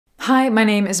Hi, my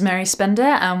name is Mary Spender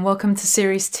and welcome to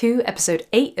Series 2, Episode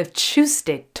 8 of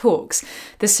Tuesday Talks.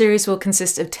 This series will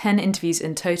consist of 10 interviews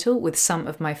in total with some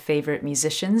of my favourite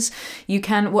musicians. You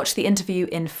can watch the interview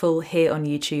in full here on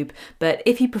YouTube, but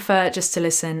if you prefer just to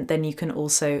listen, then you can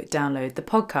also download the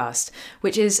podcast,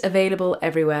 which is available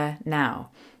everywhere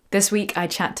now. This week I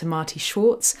chat to Marty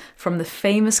Schwartz from the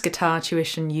famous guitar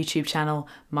tuition YouTube channel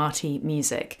Marty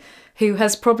Music, who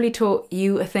has probably taught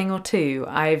you a thing or two.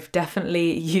 I've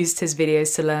definitely used his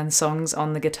videos to learn songs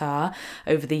on the guitar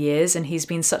over the years, and he's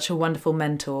been such a wonderful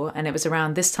mentor, and it was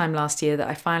around this time last year that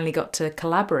I finally got to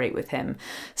collaborate with him.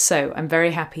 So I'm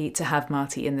very happy to have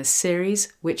Marty in this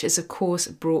series, which is of course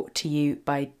brought to you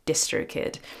by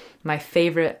DistroKid, my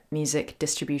favourite music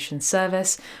distribution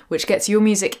service, which gets your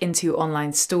music into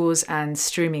online stores and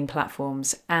streaming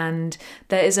platforms. And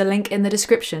there is a link in the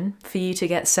description for you to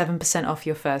get 7% off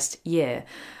your first year.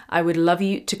 I would love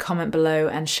you to comment below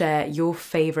and share your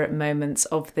favourite moments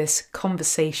of this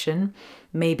conversation,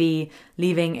 maybe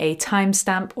leaving a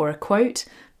timestamp or a quote.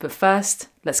 But first,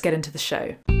 let's get into the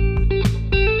show.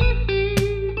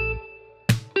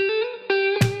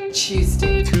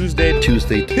 Tuesday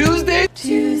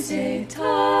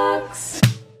Talks.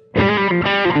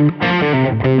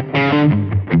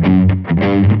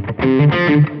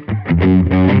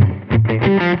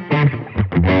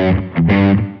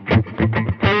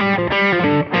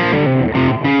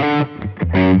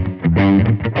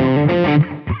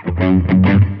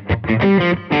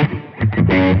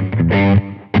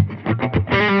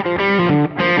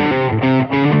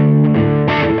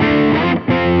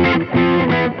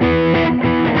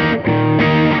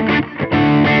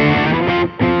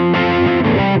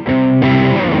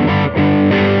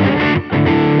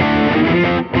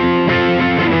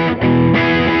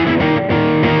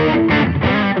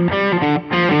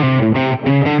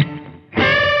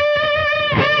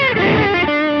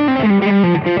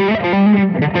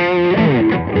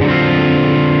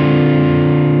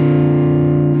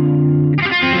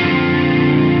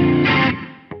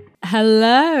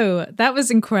 Hello, that was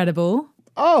incredible.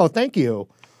 Oh, thank you.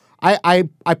 I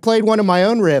played one of my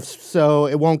own riffs, so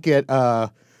it won't get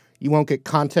you won't get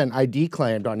content ID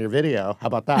claimed on your video. How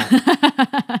about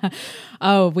that?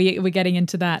 Oh, we're getting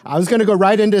into that. I was going to go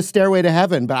right into Stairway to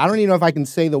Heaven, but I don't even know if I can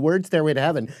say the word Stairway to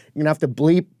Heaven. You're going to have to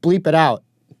bleep it out.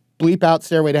 Bleep out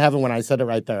Stairway to Heaven when I said it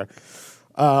right there.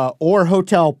 Or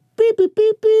Hotel beep, beep,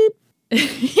 beep, beep.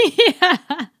 Yeah.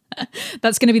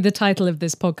 That's going to be the title of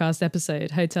this podcast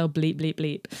episode, Hotel Bleep Bleep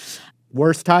Bleep.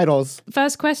 Worst titles.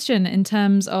 First question in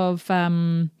terms of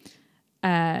in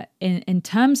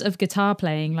terms of guitar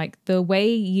playing, like the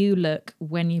way you look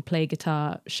when you play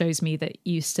guitar shows me that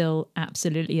you still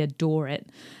absolutely adore it.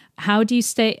 How do you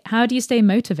stay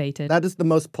motivated? That is the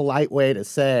most polite way to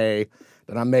say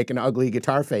that I'm making ugly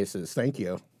guitar faces. Thank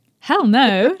you. Hell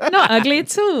no, not ugly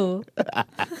at all.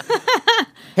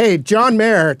 Hey, John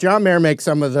Mayer makes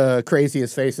some of the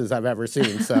craziest faces I've ever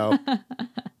seen. So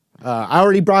I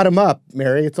already brought him up,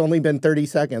 Mary. It's only been 30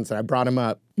 seconds and I brought him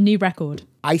up. New record.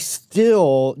 I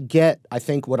still get, I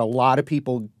think, what a lot of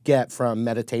people get from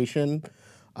meditation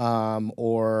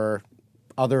or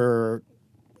other,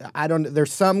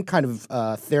 there's some kind of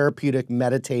therapeutic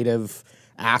meditative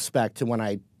aspect to when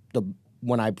I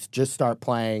just start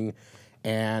playing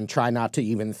and try not to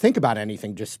even think about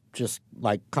anything, just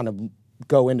like kind of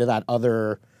go into that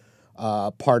other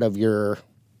part of your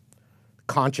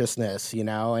consciousness, you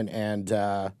know, and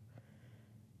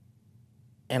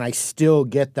I still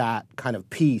get that kind of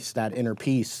peace, that inner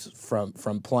peace from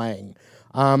playing.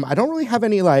 I don't really have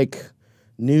any like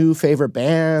new favorite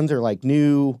bands or like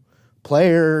new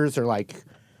players or like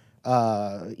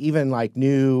even like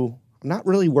new. I'm not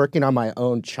really working on my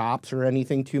own chops or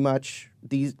anything too much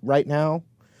right now.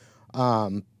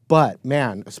 But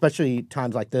man, especially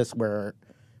times like this where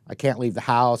I can't leave the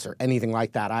house or anything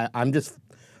like that. I'm just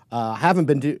haven't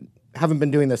been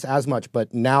doing this as much,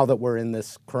 but now that we're in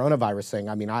this coronavirus thing,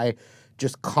 I mean, I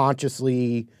just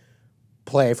consciously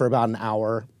play for about an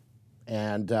hour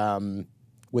and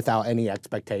without any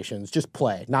expectations, just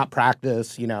play, not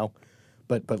practice, you know.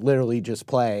 But literally just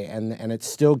play, and it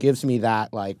still gives me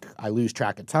that, like, I lose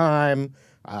track of time.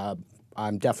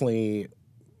 I'm definitely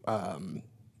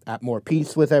at more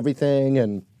peace with everything,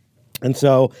 and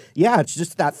so yeah, it's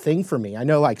just that thing for me. I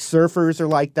know like surfers are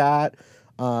like that.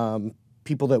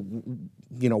 People that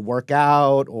work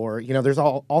out, or there's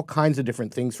all kinds of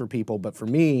different things for people. But for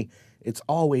me, it's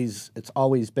always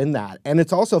been that, and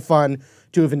it's also fun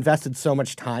to have invested so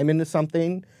much time into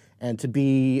something and to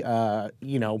be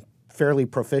fairly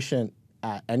proficient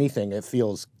at anything. That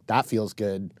feels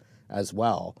good as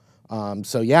well.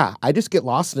 So yeah, I just get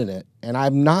lost in it, and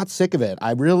I'm not sick of it.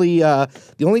 I really,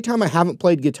 the only time I haven't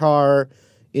played guitar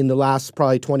in the last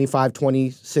probably 25,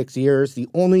 26 years, the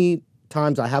only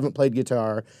times I haven't played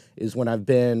guitar is when I've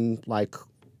been like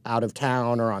out of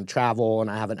town or on travel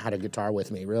and I haven't had a guitar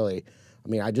with me, really. I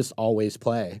mean, I just always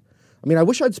play. I mean, I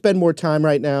wish I'd spend more time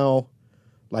right now,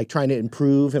 like trying to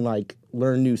improve and like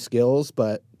learn new skills,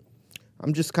 but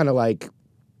I'm just kind of like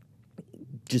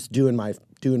just doing my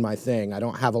thing. I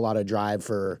don't have a lot of drive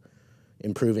for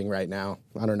improving right now.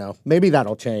 I don't know. Maybe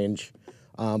that'll change.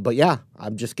 But yeah, I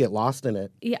just get lost in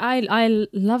it. Yeah, I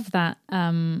love that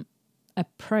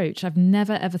approach. I've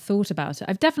never ever thought about it.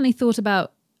 I've definitely thought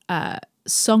about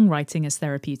songwriting as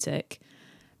therapeutic,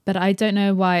 but I don't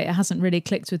know why it hasn't really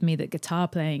clicked with me that guitar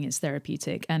playing is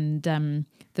therapeutic. And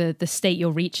the state you're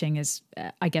reaching is,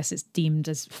 I guess it's deemed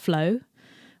as flow,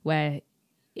 where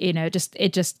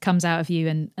it just comes out of you,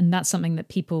 and that's something that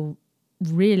people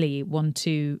really want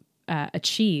to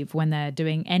achieve when they're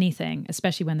doing anything,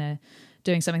 especially when they're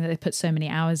doing something that they put so many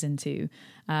hours into.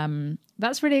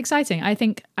 That's really exciting. I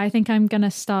think I'm gonna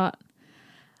start.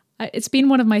 It's been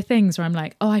one of my things where I'm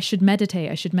like, oh, I should meditate.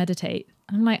 And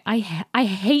I'm like, I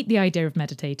hate the idea of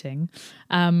meditating.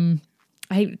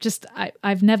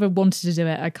 I've never wanted to do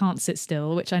it. I can't sit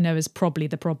still, which I know is probably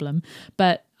the problem.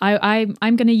 But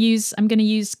I'm gonna use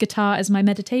guitar as my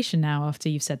meditation now. After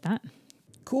you've said that,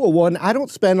 cool. Well, and I don't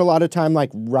spend a lot of time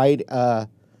like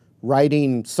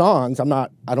writing songs. I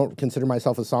don't consider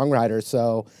myself a songwriter,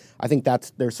 so I think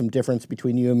there's some difference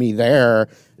between you and me there.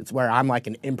 It's where I'm like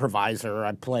an improviser.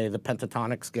 I play the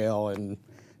pentatonic scale and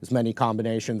as many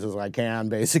combinations as I can,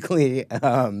 basically.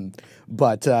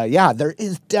 But yeah, there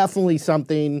is definitely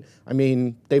something. I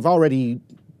mean, they've already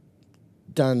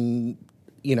done,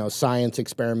 science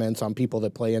experiments on people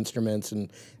that play instruments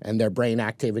and their brain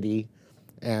activity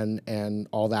and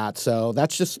all that. So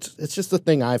it's just the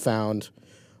thing I found.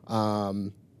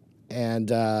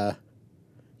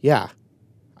 Yeah,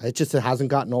 it hasn't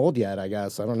gotten old yet, I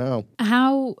guess. I don't know.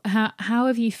 How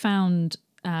have you found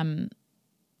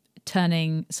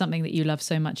turning something that you love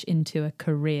so much into a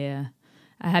career?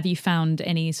 Have you found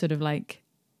any sort of like,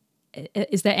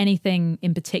 is there anything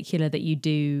in particular that you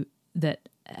do that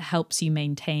helps you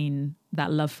maintain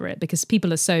that love for it? Because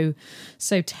people are so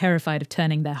terrified of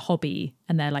turning their hobby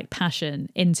and their like passion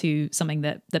into something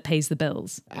that pays the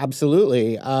bills.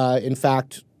 Absolutely. In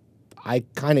fact, I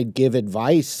kind of give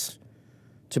advice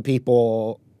to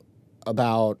people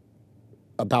about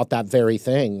that very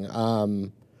thing.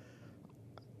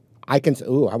 I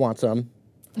want some.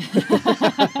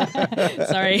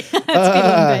 Sorry.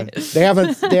 They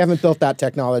haven't built that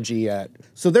technology yet.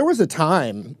 So there was a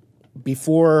time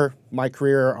before my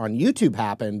career on YouTube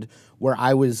happened where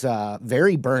I was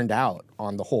very burned out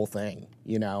on the whole thing,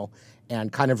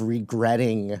 and kind of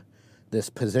regretting this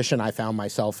position I found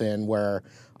myself in where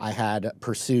I had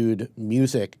pursued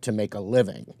music to make a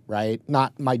living, right?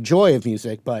 Not my joy of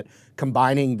music, but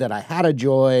combining that I had a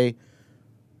joy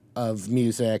of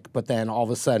music, but then all of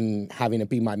a sudden having it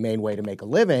be my main way to make a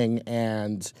living.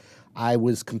 And I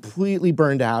was completely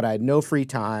burned out. I had no free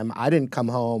time. I didn't come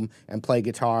home and play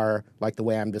guitar like the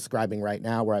way I'm describing right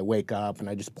now, where I wake up and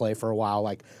I just play for a while.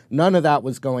 Like none of that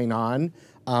was going on.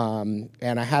 And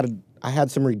I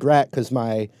had some regret because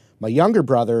my younger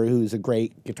brother, who's a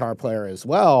great guitar player as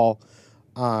well,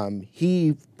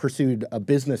 he pursued a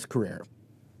business career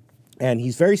and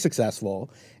he's very successful.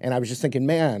 And I was just thinking,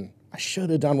 man, I should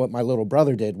have done what my little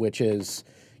brother did, which is,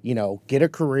 get a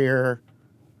career,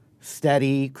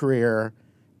 steady career,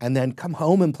 and then come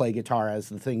home and play guitar as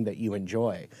the thing that you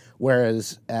enjoy.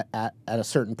 Whereas at a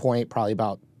certain point, probably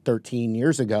about 13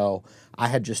 years ago, I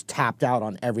had just tapped out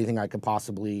on everything I could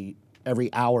possibly,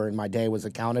 every hour in my day was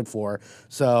accounted for.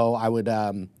 So I would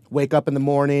wake up in the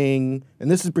morning,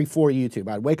 and this is before YouTube.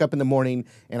 I'd wake up in the morning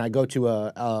and I'd go to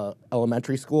a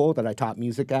elementary school that I taught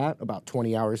music at about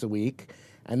 20 hours a week.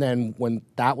 And then when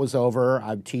that was over,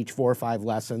 I'd teach 4 or 5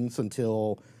 lessons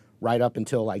right up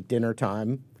until like dinner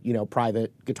time,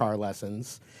 private guitar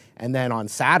lessons. And then on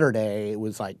Saturday, it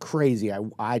was like crazy.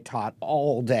 I taught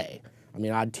all day. I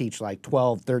mean, I'd teach like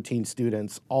 12, 13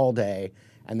 students all day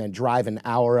and then drive an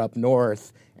hour up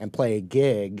north and play a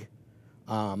gig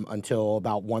until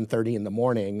about 1:30 in the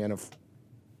morning. And of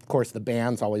course, the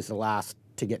band's always the last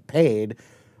to get paid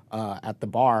at the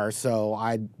bar. So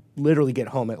I'd literally get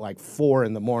home at like 4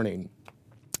 in the morning.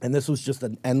 And this was just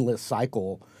an endless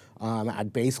cycle.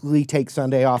 I'd basically take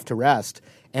Sunday off to rest.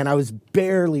 And I was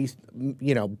barely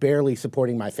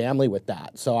supporting my family with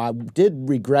that. So I did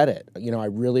regret it. I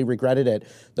really regretted it.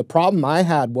 The problem I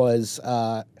had was,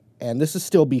 and this is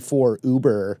still before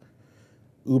Uber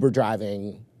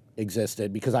driving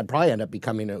existed, because I'd probably end up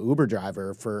becoming an Uber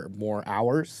driver for more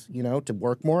hours, you know, to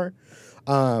work more.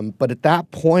 But at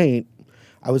that point,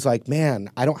 I was like, man,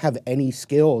 I don't have any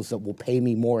skills that will pay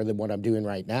me more than what I'm doing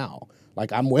right now.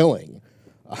 Like, I'm willing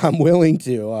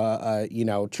to, you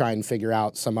know, try and figure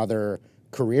out some other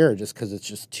career, just because it's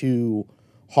just too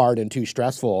hard and too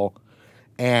stressful.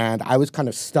 And I was kind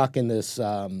of stuck in this,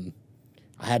 I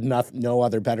had no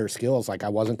other better skills. Like, I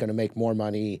wasn't going to make more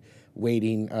money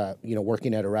waiting, you know,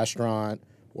 working at a restaurant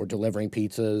or delivering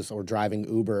pizzas or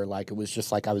driving Uber. Like, it was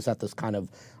just like I was at this kind of,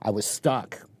 I was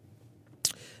stuck.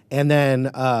 And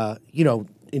then, you know,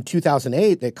 in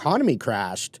 2008, the economy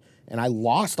crashed and I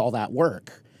lost all that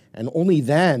work. And only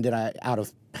then did I, out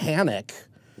of panic,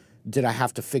 did I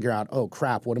have to figure out, oh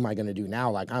crap, what am I going to do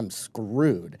now? Like, I'm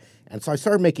screwed. And so I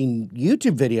started making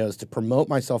YouTube videos to promote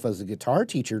myself as a guitar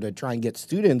teacher, to try and get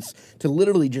students to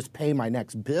literally just pay my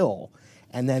next bill.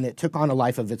 And then it took on a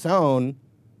life of its own.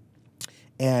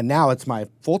 And now it's my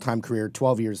full-time career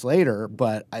 12 years later,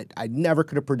 but I never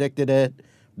could have predicted it.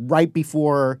 Right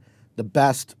before the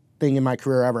best thing in my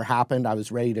career ever happened, I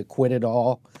was ready to quit it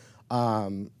all.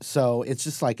 So it's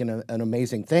just like an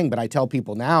amazing thing. But I tell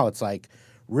people now, it's like,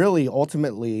 really,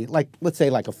 ultimately, like, let's say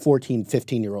like a 14,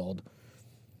 15-year-old,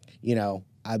 you know,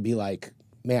 I'd be like,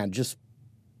 man, just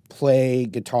play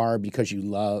guitar because you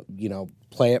love, you know,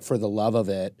 play it for the love of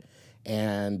it.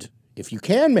 And if you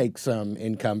can make some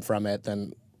income from it,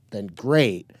 then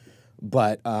great.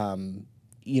 But,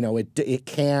 you know, it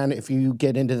can, if you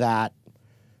get into that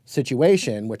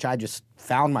situation, which I just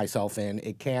found myself in,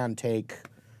 it can take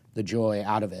the joy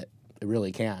out of it. It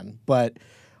really can. But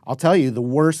I'll tell you, the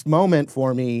worst moment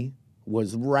for me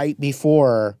was right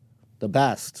before the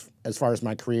best, as far as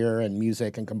my career and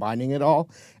music and combining it all.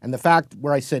 And the fact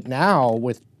where I sit now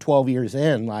with 12 years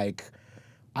in, like,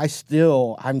 I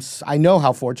know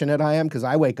how fortunate I am, because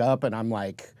I wake up and I'm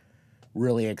like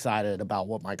really excited about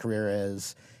what my career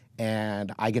is.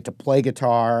 And I get to play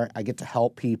guitar. I get to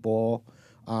help people.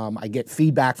 I get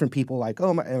feedback from people like,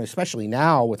 oh, and especially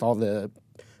now with all the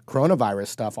coronavirus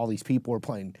stuff, all these people are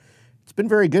playing. It's been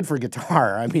very good for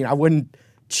guitar. I mean, I wouldn't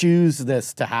choose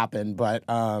this to happen, but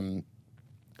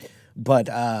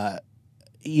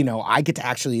you know, I get to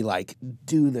actually like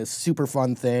do this super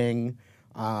fun thing.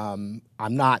 I'm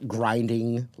not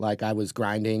grinding like I was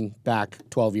grinding back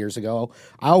 12 years ago.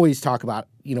 I always talk about,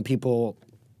 you know, people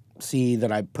see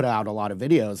that I put out a lot of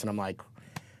videos and I'm like,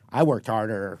 I worked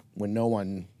harder when no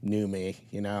one knew me,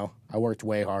 you know? I worked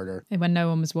way harder. And when no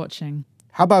one was watching.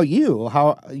 How about you?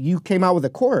 How you came out with a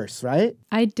course, right?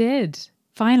 I did,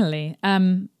 finally.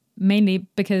 Mainly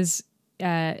because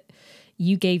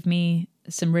you gave me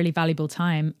some really valuable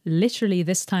time, literally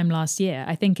this time last year.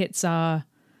 I think it's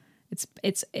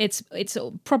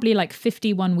probably like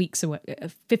 51 weeks ago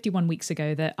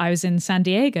that I was in San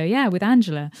Diego, yeah, with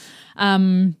Angela.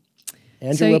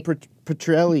 Angela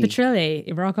Petrelli.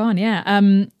 Petrelli, rock on,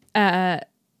 yeah.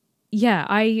 Yeah,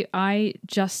 I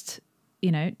just,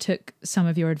 you know, took some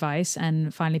of your advice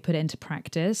and finally put it into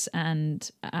practice. And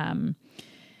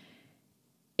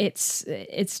it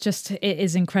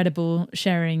is incredible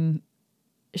sharing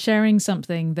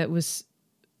something that was,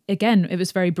 again, it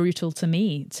was very brutal to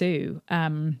me too.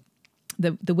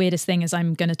 The weirdest thing is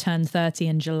I'm going to turn 30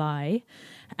 in July.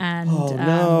 And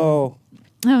oh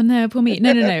no, poor me.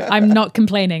 No. I'm not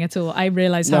complaining at all. I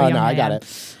realize how young I got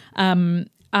am.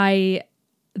 It.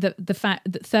 The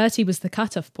fact that 30 was the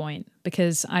cutoff point,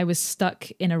 because I was stuck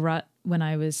in a rut when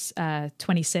I was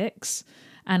 26,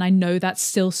 and I know that's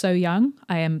still so young.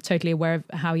 I am totally aware of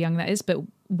how young that is, but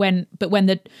when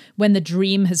the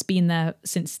dream has been there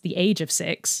since the age of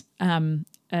 6,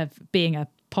 of being a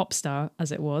pop star,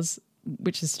 as it was,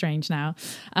 which is strange now.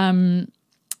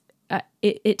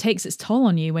 It takes its toll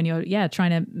on you when you're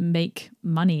trying to make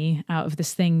money out of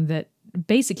this thing that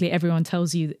basically everyone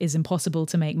tells you is impossible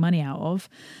to make money out of.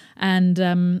 And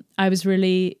I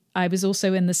was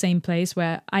also in the same place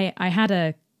where I had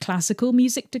a classical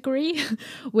music degree,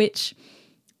 which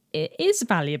is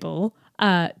valuable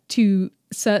to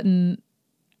certain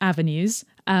avenues.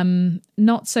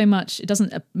 Not so much, it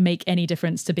doesn't make any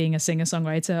difference to being a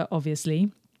singer-songwriter,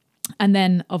 obviously. And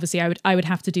then obviously I would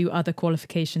have to do other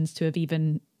qualifications to have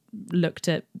even looked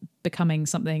at becoming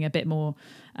something a bit more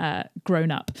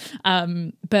grown up.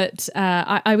 But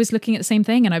I was looking at the same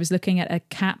thing, and I was looking at a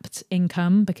capped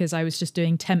income because I was just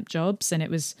doing temp jobs, and it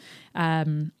was,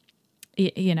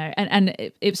 you know, and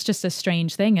it was just a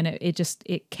strange thing. And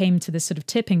it came to this sort of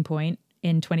tipping point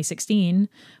in 2016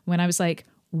 when I was like,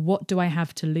 what do I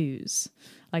have to lose?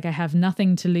 Like, I have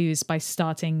nothing to lose by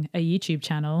starting a YouTube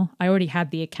channel. I already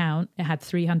had the account. It had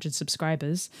 300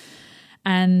 subscribers.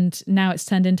 And now it's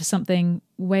turned into something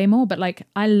way more. But like,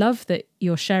 I love that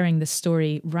you're sharing this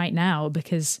story right now,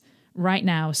 because right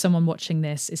now someone watching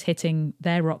this is hitting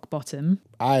their rock bottom.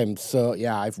 I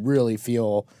really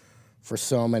feel for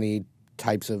so many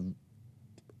types of,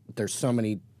 there's so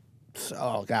many,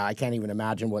 oh God, I can't even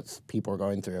imagine what people are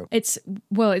going through. It's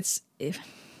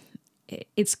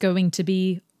going to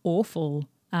be awful.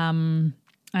 And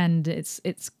it's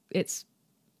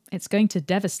going to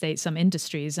devastate some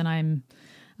industries. And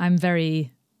I'm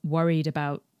very worried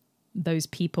about those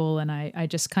people. And I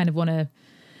just kind of want to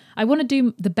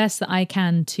do the best that I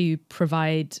can to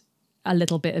provide a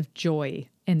little bit of joy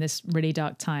in this really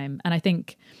dark time. And I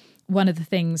think one of the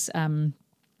things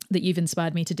that you've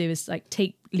inspired me to do is like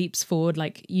take leaps forward.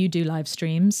 Like you do live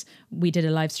streams. We did a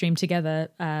live stream together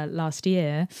last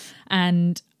year,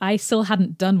 and I still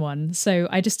hadn't done one. So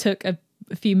I just took a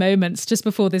few moments just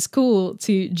before this call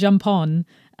to jump on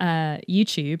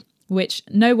YouTube, which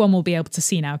no one will be able to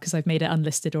see now because I've made it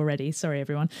unlisted already. Sorry,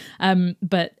 everyone.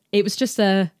 But it was just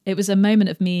a moment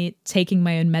of me taking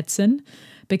my own medicine,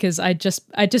 because I'd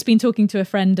just been talking to a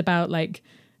friend about like,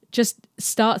 just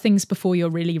start things before you're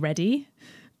really ready,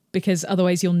 because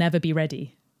otherwise you'll never be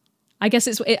ready. I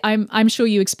guess I'm sure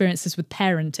you experience this with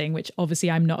parenting, which obviously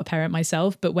I'm not a parent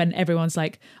myself, but when everyone's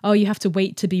like, oh, you have to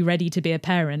wait to be ready to be a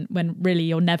parent, when really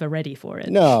you're never ready for it.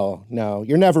 No,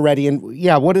 you're never ready. And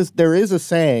yeah, there is a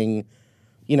saying,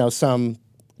 some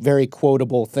very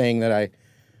quotable thing that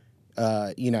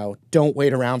don't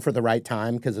wait around for the right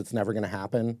time because it's never going to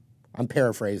happen. I'm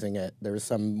paraphrasing it. There's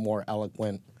some more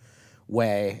eloquent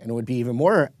way, and it would be even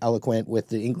more eloquent with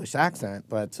the English accent,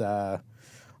 but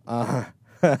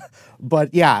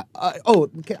but yeah.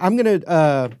 I'm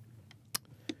gonna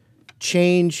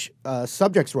change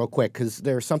subjects real quick, because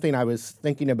there's something I was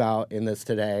thinking about in this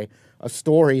today, a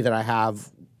story that I have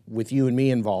with you and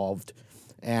me involved,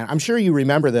 and I'm sure you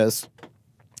remember this,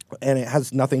 and it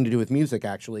has nothing to do with music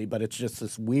actually, but it's just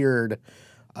this weird.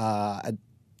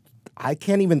 I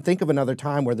can't even think of another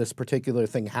time where this particular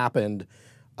thing happened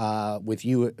with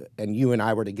you and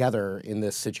I were together in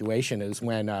this situation, is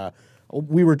when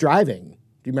we were driving.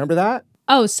 Do you remember that?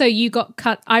 Oh, so you got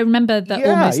cut. I remember the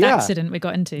almost accident we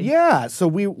got into. Yeah, so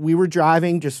we were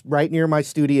driving just right near my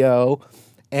studio,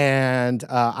 and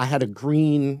I had a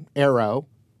green arrow.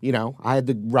 I had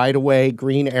the right-of-way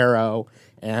green arrow,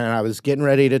 and I was getting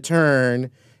ready to turn,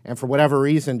 and for whatever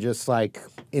reason, just like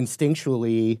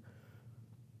instinctually,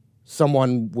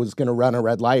 someone was going to run a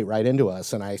red light right into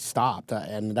us, and I stopped.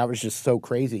 And that was just so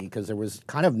crazy, because there was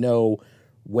kind of no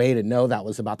way to know that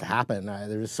was about to happen.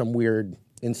 There was some weird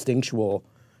instinctual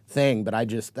thing, but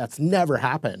that's never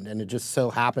happened. And it just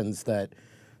so happens that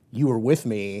you were with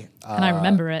me. And I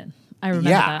remember it. I remember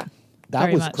that.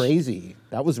 That was crazy.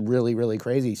 That was really, really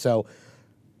crazy. So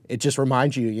it just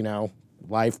reminds you,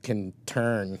 life can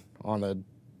turn on a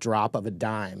drop of a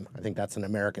dime. I think that's an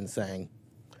American saying.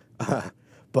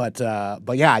 But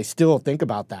yeah, I still think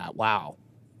about that. Wow,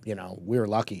 we were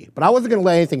lucky. But I wasn't going to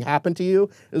let anything happen to you.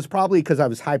 It was probably because I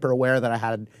was hyper aware that I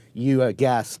had you, a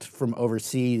guest from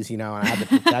overseas, and I had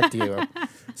to protect you.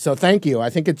 So thank you. I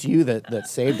think it's you that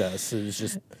saved us. It was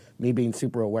just me being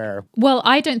super aware. Well,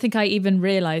 I don't think I even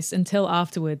realized until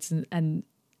afterwards, and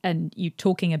you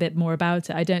talking a bit more about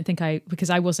it. I don't think because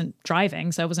I wasn't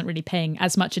driving, so I wasn't really paying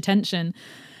as much attention.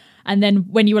 And then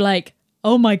when you were like,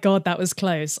 oh my God, that was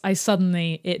close,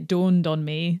 it dawned on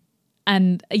me.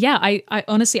 And yeah, I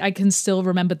honestly, I can still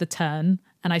remember the turn.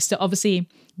 And I still, obviously,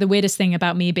 the weirdest thing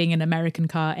about me being in an American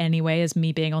car anyway is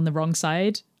me being on the wrong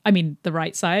side. I mean, the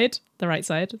right side,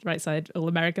 all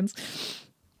Americans.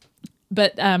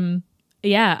 But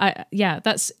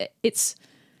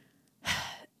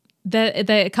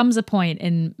there comes a point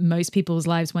in most people's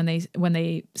lives when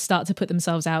they start to put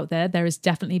themselves out there. There has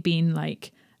definitely been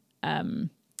like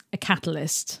a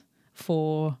catalyst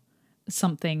for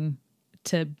something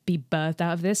to be birthed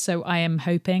out of this. So I am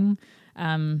hoping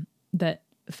that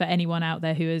for anyone out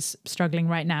there who is struggling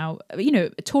right now,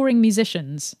 touring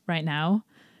musicians right now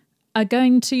are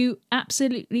going to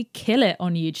absolutely kill it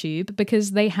on YouTube,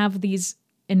 because they have these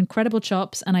incredible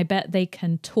chops, and I bet they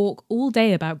can talk all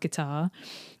day about guitar,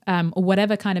 or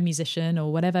whatever kind of musician,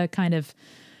 or whatever kind of,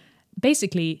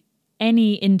 basically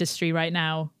any industry right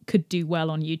now could do well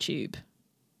on YouTube,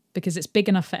 because it's big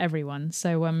enough for everyone.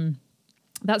 So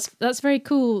that's very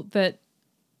cool that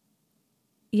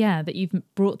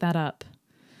you've brought that up.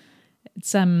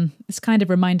 It's kind of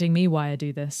reminding me why I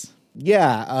do this.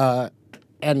 Yeah,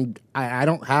 and I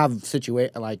don't have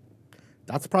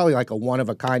that's probably like a one of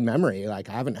a kind memory. Like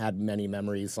I haven't had many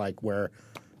memories where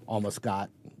almost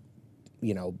got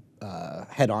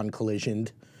head on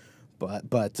collisioned.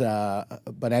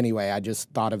 But anyway, I just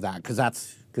thought of that because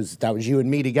that was you and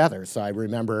me together. So I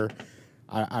remember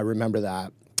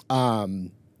that.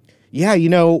 Yeah, you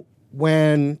know,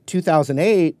 when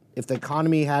 2008, if the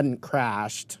economy hadn't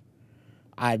crashed,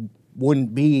 I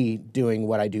wouldn't be doing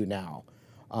what I do now.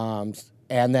 And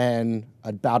then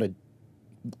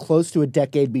close to a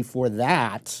decade before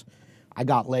that, I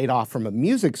got laid off from a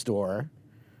music store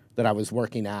that I was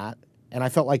working at, and I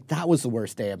felt like that was the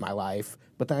worst day of my life.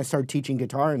 But then I started teaching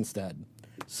guitar instead.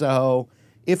 So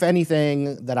if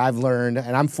anything that I've learned,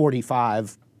 and I'm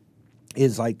 45,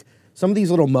 is like some of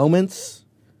these little moments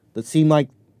that seem like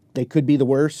they could be the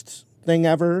worst thing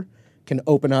ever can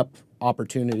open up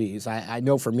opportunities. I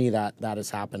know for me that has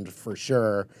happened for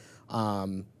sure,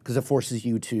 because it forces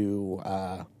you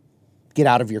to get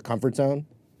out of your comfort zone,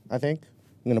 I think.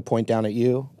 I'm going to point down at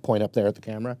you, point up there at the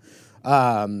camera.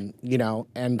 You know,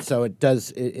 and so it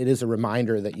is a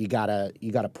reminder that you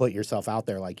gotta put yourself out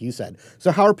there, like you said.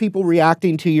 So how are people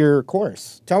reacting to your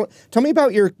course? Tell me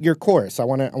about your course. I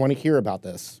want to hear about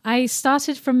this. I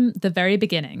started from the very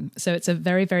beginning. So it's a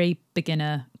very, very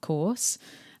beginner course,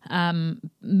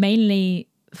 mainly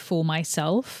for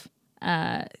myself,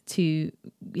 to,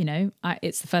 you know,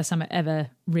 it's the first time I'm ever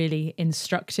really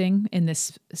instructing in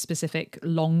this specific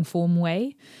long form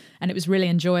way. And it was really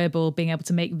enjoyable being able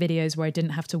to make videos where I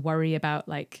didn't have to worry about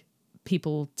like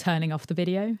people turning off the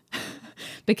video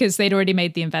because they'd already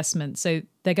made the investment. So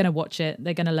they're going to watch it.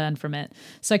 They're going to learn from it.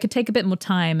 So I could take a bit more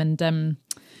time. And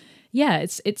yeah,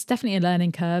 it's definitely a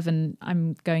learning curve, and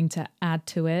I'm going to add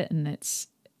to it. And it's,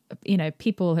 you know,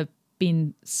 people have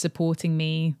been supporting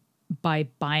me by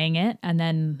buying it, and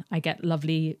then I get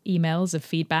lovely emails of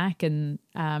feedback, and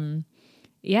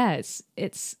yeah,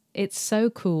 it's so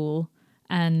cool,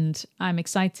 and I'm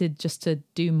excited just to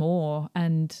do more.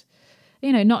 And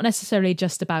you know, not necessarily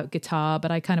just about guitar,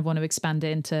 but I kind of want to expand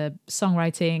it into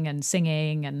songwriting and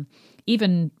singing, and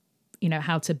even, you know,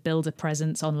 how to build a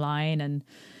presence online, and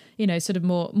you know, sort of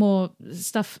more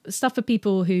stuff for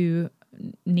people who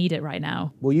need it right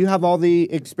now. Well, you have all the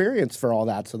experience for all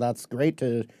that, so that's great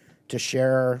to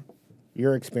share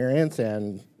your experience,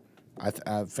 and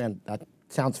that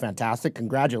sounds fantastic.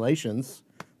 Congratulations,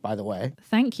 by the way.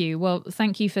 Thank you. Well,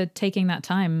 thank you for taking that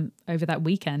time over that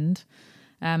weekend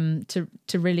to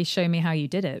really show me how you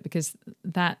did it, because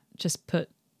that just put,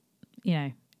 you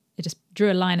know, it just drew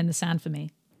a line in the sand for me.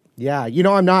 Yeah, you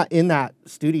know, I'm not in that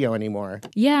studio anymore.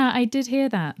 Yeah, I did hear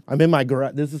that. I'm in my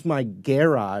garage. This is my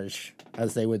garage,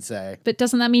 as they would say. But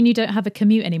doesn't that mean you don't have a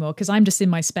commute anymore? Because I'm just in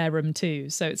my spare room too.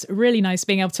 So it's really nice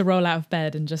being able to roll out of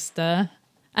bed and just, and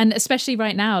especially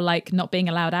right now, like not being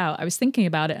allowed out. I was thinking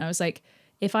about it and I was like,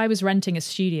 if I was renting a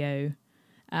studio,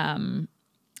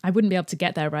 I wouldn't be able to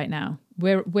get there right now.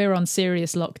 We're on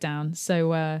serious lockdown.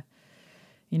 So,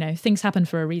 you know, things happen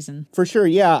for a reason. For sure.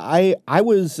 Yeah. I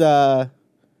was,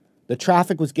 the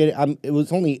traffic was getting, it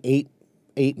was only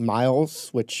eight miles,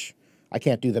 which I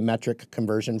can't do the metric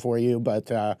conversion for you,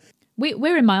 but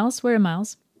we're in miles. We're in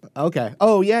miles. Okay.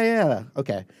 Oh, yeah.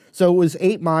 Okay. So it was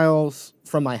 8 miles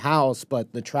from my house,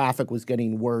 but the traffic was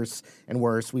getting worse and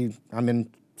worse. I'm in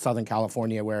Southern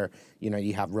California where, you know,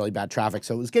 you have really bad traffic.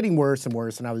 So it was getting worse and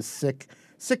worse, and I was sick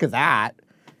of that.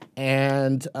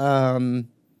 And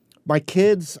my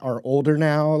kids are older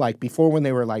now. Like before, when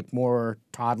they were like more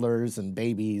toddlers and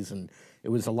babies, and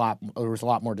there was a lot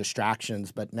more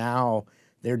distractions, but now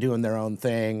they're doing their own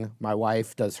thing. My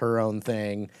wife does her own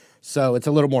thing. So it's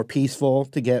a little more peaceful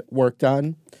to get work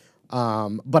done.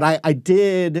 But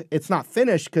it's not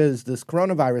finished because this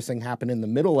coronavirus thing happened in the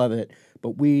middle of it.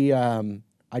 But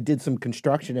I did some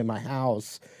construction in my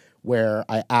house where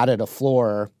I added a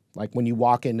floor. Like when you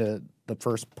walk into the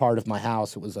first part of my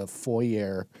house, it was a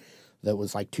foyer that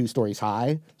was like 2 stories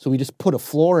high. So we just put a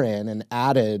floor in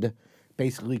and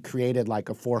basically created like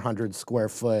a 400 square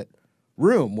foot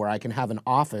room where I can have an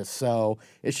office. So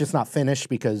it's just not finished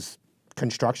because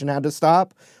construction had to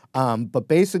stop. But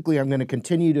basically I'm going to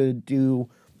continue to do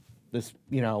this,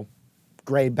 you know,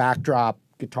 gray backdrop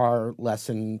guitar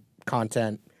lesson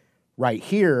content right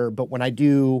here. But when I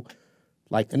do,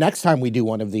 like the next time we do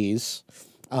one of these,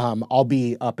 I'll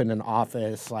be up in an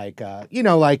office like,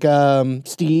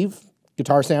 Steve,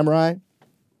 Guitar Samurai,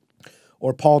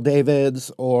 or Paul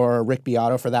Davids, or Rick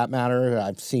Beato for that matter.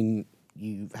 I've seen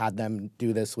you've had them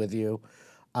do this with you.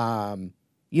 You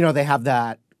know, they have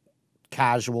that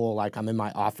casual, like I'm in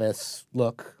my office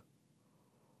look,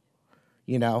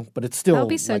 you know, but it's still... That'll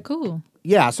be so like, cool.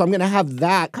 Yeah, so I'm going to have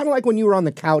that, kind of like when you were on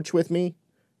the couch with me,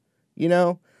 you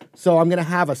know? So I'm going to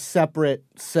have a separate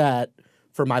set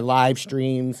for my live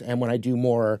streams and when I do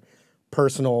more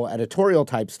personal editorial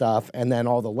type stuff, and then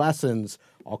all the lessons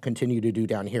I'll continue to do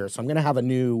down here. So I'm going to have a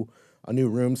new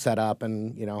room set up,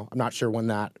 and I'm not sure when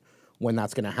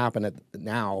that's going to happen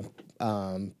now,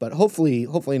 but hopefully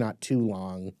not too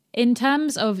long. In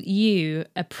terms of you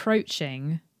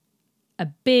approaching a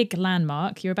big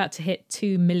landmark, you're about to hit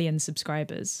 2 million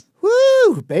subscribers.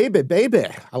 Woo, baby.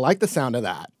 I like the sound of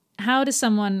that. How does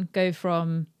someone go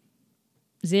from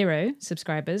 0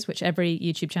 subscribers, which every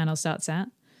YouTube channel starts at,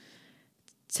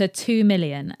 to 2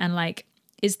 million? And like,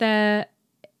 is there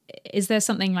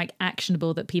something like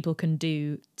actionable that people can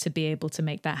do to be able to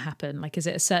make that happen? Like, is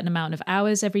it a certain amount of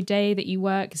hours every day that you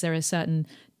work? Is there a certain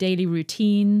daily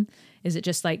routine? Is it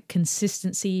just like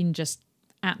consistency and just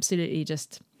absolutely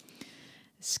just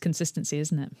it's consistency,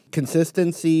 isn't it?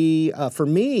 Consistency for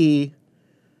me,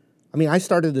 I mean, I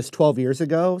started this 12 years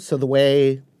ago, so the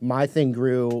way my thing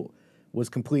grew was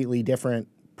completely different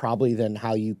probably than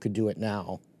how you could do it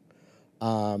now.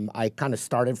 I kind of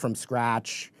started from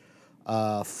scratch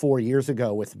 4 years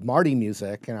ago with Marty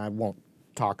Music, and I won't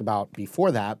talk about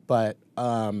before that, but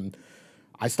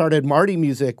I started Marty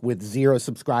Music with 0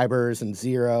 subscribers and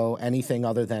 0 anything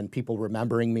other than people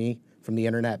remembering me from the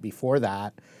internet before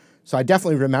that. So I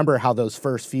definitely remember how those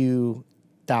first few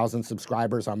thousand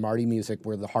subscribers on Marty Music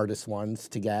were the hardest ones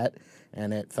to get,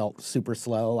 and it felt super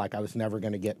slow, like I was never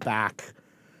going to get back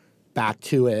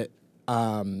to it.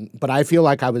 But I feel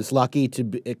like I was lucky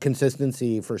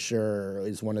consistency for sure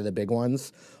is one of the big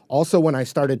ones. Also, when I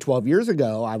started 12 years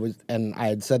ago, and I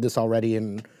had said this already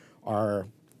in our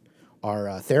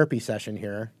therapy session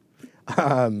here,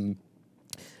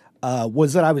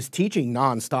 was that I was teaching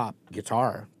nonstop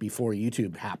guitar before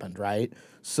YouTube happened, right?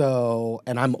 So,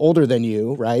 and I'm older than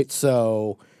you, right?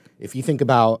 So if you think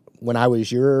about when I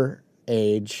was your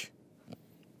age,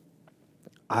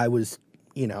 I was,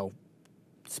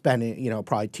 spending,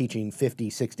 probably teaching 50,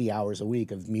 60 hours a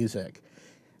week of music.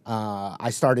 I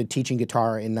started teaching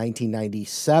guitar in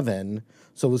 1997,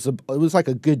 so it was like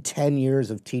a good 10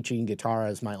 years of teaching guitar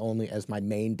as my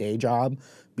main day job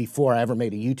before I ever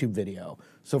made a YouTube video.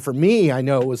 So for me, I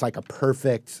know it was like a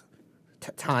perfect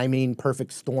timing,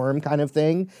 perfect storm kind of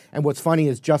thing. And what's funny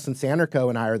is Justin Sanderco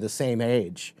and I are the same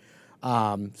age.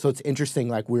 So it's interesting,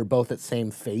 like we were both at same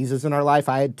phases in our life.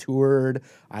 I had toured,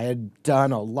 I had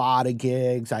done a lot of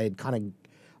gigs, I had kind of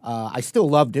I still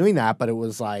love doing that, but it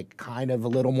was like kind of a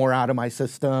little more out of my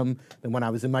system than when I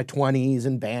was in my 20s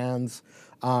in bands.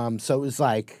 So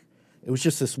it was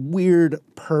just this weird,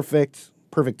 perfect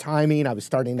timing. I was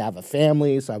starting to have a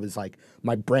family, so I was like,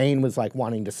 my brain was like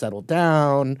wanting to settle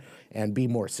down and be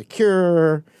more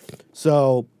secure.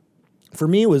 So for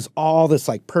me, it was all this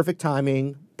like perfect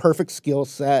timing, perfect skill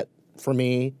set for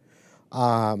me.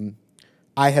 I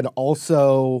had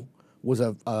also was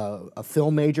a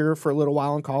film major for a little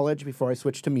while in college before I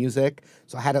switched to music.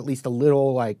 So I had at least a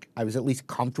little, like, I was at least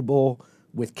comfortable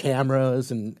with cameras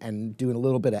and doing a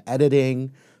little bit of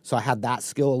editing. So I had that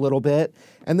skill a little bit.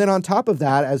 And then on top of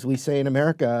that, as we say in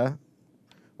America,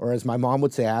 or as my mom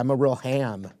would say, I'm a real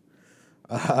ham.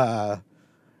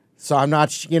 So I'm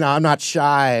not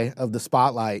shy of the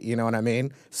spotlight, you know what I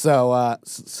mean? So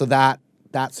that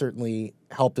certainly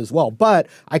helped as well. But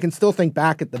I can still think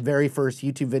back at the very first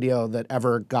YouTube video that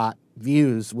ever got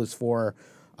views was for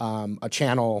a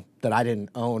channel that I didn't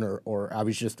own or I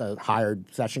was just a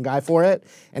hired session guy for it.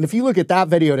 And if you look at that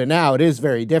video to now, it is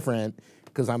very different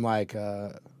because I'm like,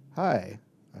 hi,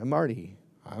 I'm Marty.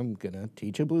 I'm going to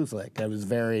teach a blues lick. It was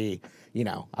very,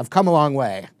 I've come a long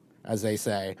way, as they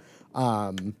say.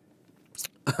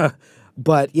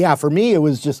 But yeah, for me, it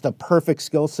was just a perfect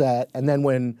skill set. And then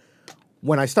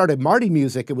when I started Marty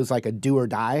Music, it was like a do or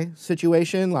die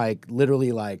situation. Like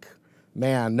literally like,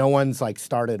 man, no one's like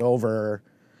started over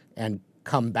and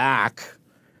come back.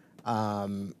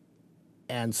 And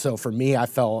so for me, I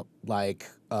felt like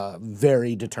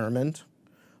very determined.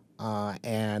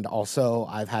 And also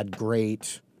I've had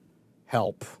great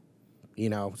help,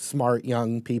 smart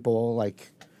young people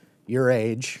like your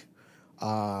age,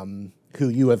 who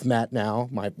you have met now,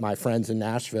 my friends in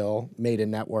Nashville, made a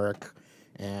network.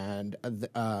 And,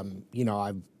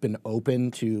 I've been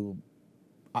open to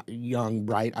young,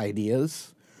 bright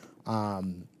ideas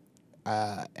and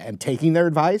taking their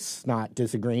advice, not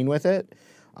disagreeing with it.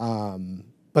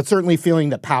 But certainly feeling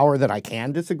the power that I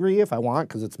can disagree if I want,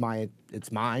 because it's mine.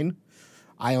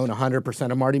 I own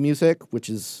 100% of Marty Music, which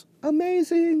is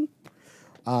amazing.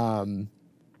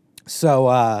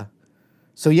 So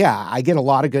yeah, I get a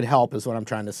lot of good help is what I'm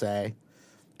trying to say.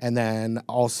 And then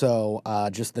also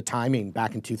just the timing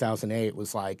back in 2008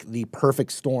 was like the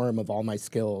perfect storm of all my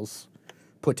skills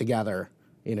put together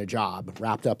in a job,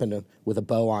 wrapped up with a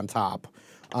bow on top.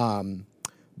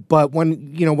 But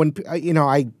when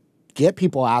I get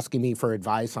people asking me for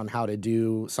advice on how to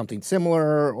do something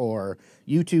similar or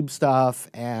YouTube stuff.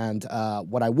 And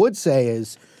what I would say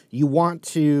is you want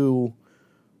to,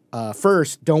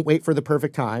 first, don't wait for the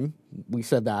perfect time. We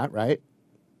said that, right?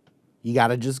 You got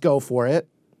to just go for it.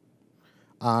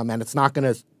 And it's not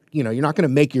going to, you're not going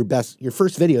to make your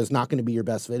first video is not going to be your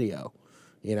best video.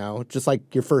 Just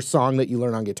like your first song that you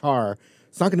learn on guitar,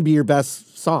 it's not going to be your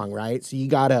best song, right? So you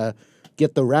got to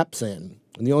get the reps in.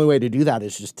 And the only way to do that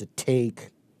is just to take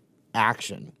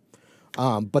action.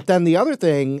 But then the other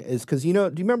thing is, because, do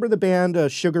you remember the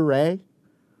band Sugar Ray?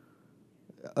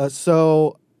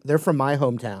 So they're from my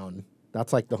hometown.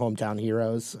 That's like the hometown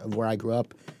heroes of where I grew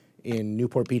up in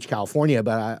Newport Beach, California.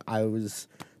 But I was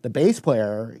the bass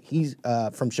player. He's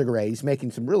from Sugar Ray. He's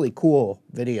making some really cool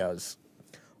videos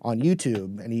on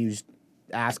YouTube. And he was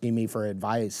asking me for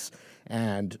advice.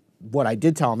 And what I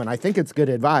did tell him, and I think it's good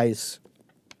advice,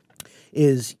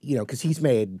 is, because he's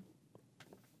made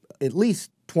at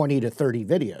least 20 to 30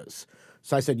 videos.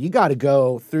 So I said, you got to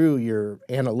go through your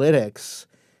analytics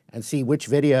and see which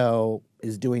video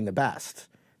is doing the best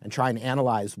and try and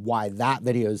analyze why that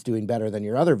video is doing better than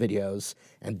your other videos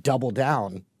and double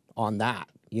down on that,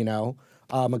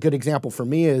 A good example for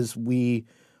me is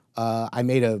I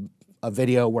made a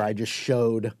video where I just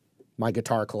showed my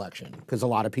guitar collection because a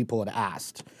lot of people had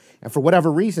asked. And for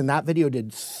whatever reason, that video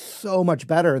did so much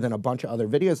better than a bunch of other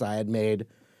videos I had made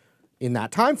in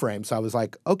that time frame. So I was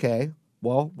like, okay,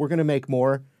 well, we're going to make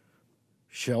more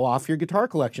show off your guitar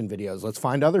collection videos. Let's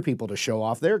find other people to show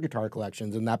off their guitar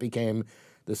collections. And that became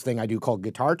this thing I do called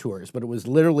guitar tours. But it was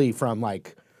literally from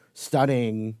like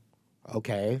studying,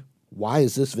 okay, why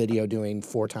is this video doing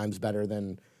 4 times better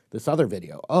than this other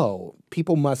video? Oh,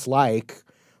 people must like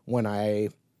when I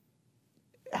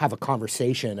have a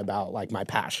conversation about like my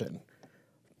passion.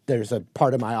 There's a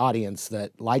part of my audience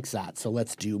that likes that. So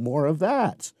let's do more of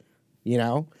that,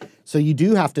 So you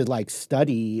do have to like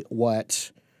study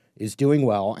what is doing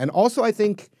well. And also I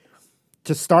think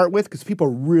to start with, because people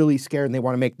are really scared and they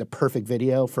want to make the perfect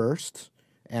video first.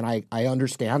 And I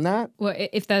understand that. Well,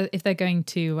 if they're going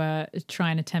to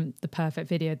try and attempt the perfect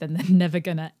video, then they're never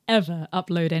gonna ever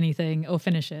upload anything or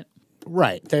finish it.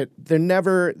 Right. They're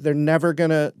never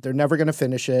gonna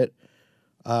finish it.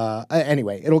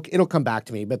 Anyway, it'll come back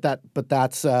to me. But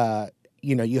that's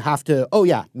you have to. Oh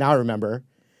yeah, now I remember.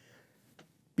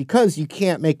 Because you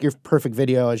can't make your perfect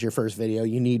video as your first video.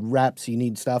 You need reps. You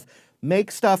need stuff.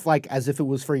 Make stuff like as if it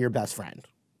was for your best friend.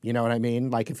 You know what I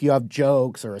mean? Like if you have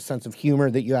jokes or a sense of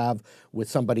humor that you have with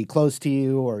somebody close to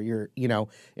you, or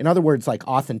in other words, like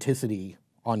authenticity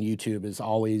on YouTube has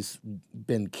always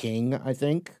been king, I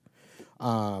think.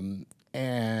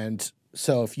 And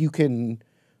so if you can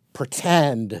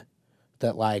pretend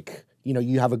that like,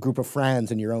 you have a group of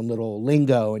friends and your own little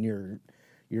lingo and your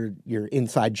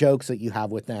inside jokes that you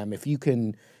have with them, if you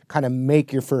can kind of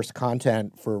make your first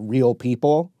content for real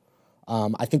people,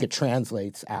 I think it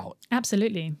translates out.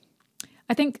 Absolutely.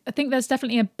 I think there's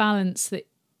definitely a balance that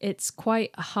it's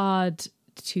quite hard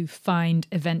to find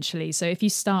eventually. So if you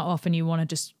start off and you want to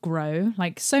just grow,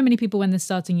 like so many people when they're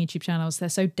starting YouTube channels, they're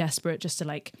so desperate just to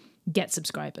like get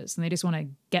subscribers and they just want to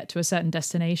get to a certain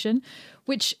destination,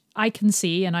 which I can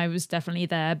see, and I was definitely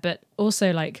there, but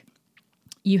also like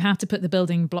you have to put the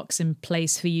building blocks in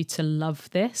place for you to love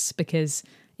this, because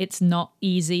it's not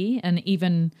easy. And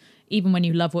even when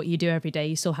you love what you do every day,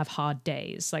 you still have hard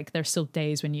days. Like there's still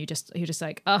days when you're just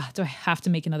like, oh, do I have to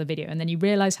make another video? And then you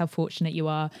realize how fortunate you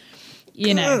are,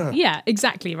 Yeah,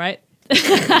 exactly. Right.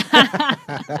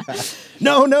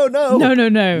 No. Not Not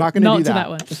going to do that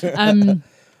one.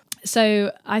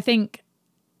 So I think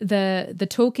the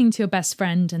talking to your best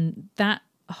friend and that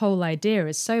whole idea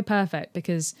is so perfect,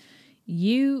 because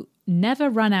you never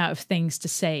run out of things to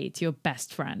say to your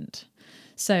best friend.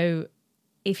 So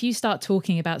if you start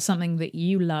talking about something that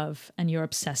you love and you're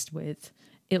obsessed with,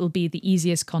 it'll be the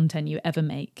easiest content you ever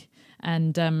make.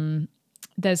 And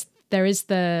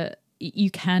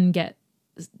you can get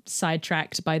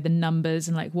sidetracked by the numbers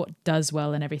and like what does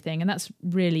well and everything. And that's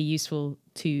really useful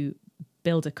to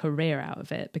build a career out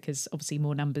of it, because obviously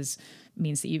more numbers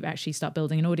means that you actually start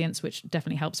building an audience, which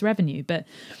definitely helps revenue. But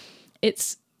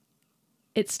it's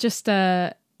just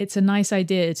it's a nice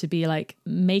idea to be like,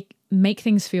 make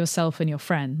things for yourself and your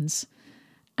friends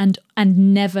and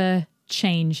never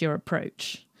change your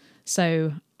approach.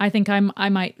 So I think I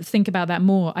might think about that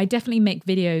more. I definitely make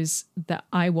videos that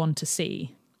I want to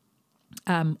see,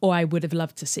 or I would have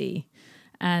loved to see.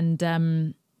 And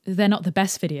they're not the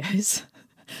best videos,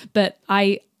 but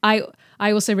I I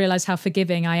also realize how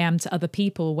forgiving I am to other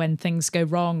people when things go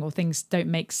wrong or things don't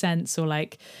make sense, or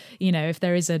like, you know, if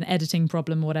there is an editing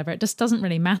problem or whatever, it just doesn't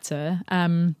really matter.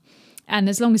 And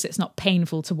as long as it's not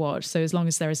painful to watch, so as long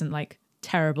as there isn't like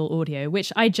terrible audio,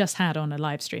 which I just had on a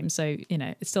live stream, so you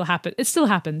know, it still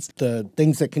happens. The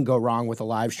things that can go wrong with a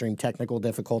live stream, technical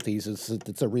difficulties,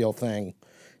 it's a real thing.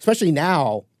 Especially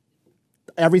now,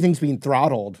 everything's being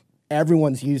throttled.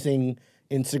 Everyone's using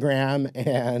Instagram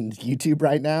and YouTube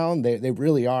right now, and they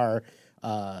really are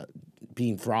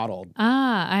being throttled.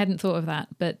 I hadn't thought of that,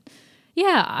 but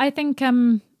yeah, I think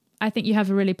you have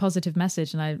a really positive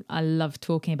message, and I love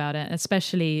talking about it,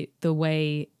 especially the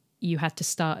way you had to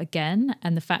start again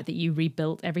and the fact that you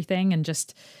rebuilt everything, and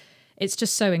it's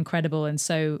just so incredible. And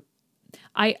so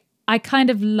I kind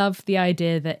of love the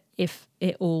idea that if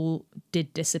it all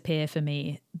did disappear for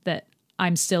me, that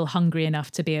I'm still hungry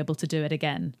enough to be able to do it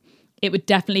again. It would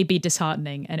definitely be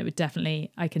disheartening, and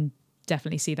I can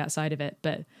definitely see that side of it.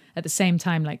 But at the same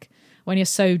time, like when you're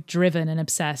so driven and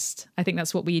obsessed, I think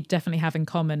that's what we definitely have in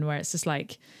common, where it's just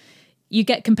like you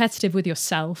get competitive with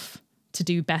yourself to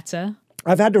do better.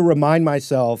 I've had to remind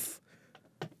myself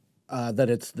that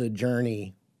it's the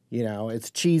journey. You know, it's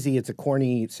cheesy, it's a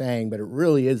corny saying, but it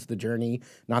really is the journey,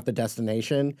 not the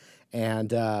destination.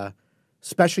 And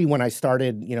especially when I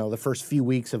started, you know, the first few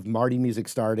weeks of Marty Music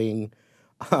starting,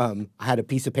 I had a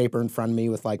piece of paper in front of me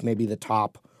with like maybe the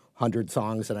top 100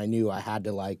 songs that I knew I had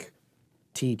to like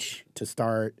teach to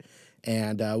start.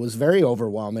 And it was very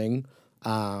overwhelming.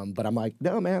 But I'm like,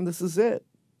 no, man, this is it.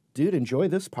 Dude, enjoy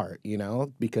this part, you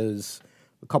know, because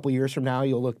a couple years from now,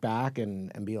 you'll look back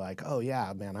and be like, oh,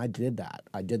 yeah, man, I did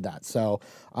that. So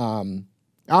I'm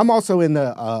also in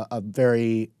a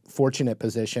very fortunate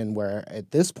position where at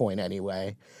this point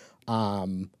anyway,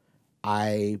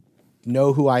 I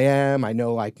know who I am. I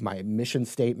know like my mission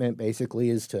statement basically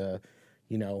is to,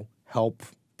 you know, help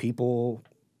people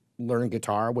learn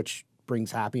guitar, which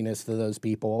brings happiness to those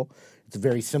people. It's a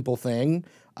very simple thing.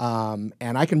 And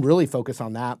I can really focus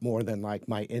on that more than like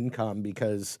my income,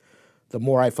 because the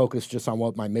more I focus just on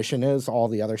what my mission is, all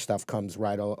the other stuff comes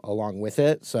right along with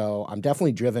it. So I'm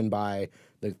definitely driven by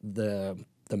the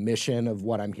mission of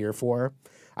what I'm here for.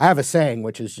 I have a saying,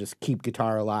 which is just keep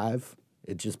guitar alive.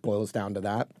 It just boils down to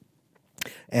that.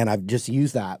 And I've just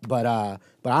used that. But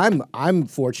I'm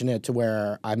fortunate to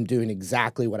where I'm doing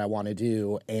exactly what I want to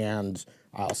do, and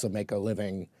I also make a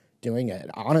living doing it.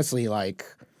 Honestly, like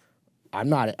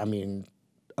amazing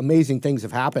things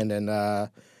have happened, and I'm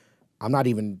not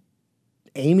even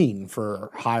aiming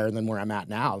for higher than where I'm at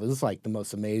now. This is like the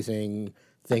most amazing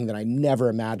thing that I never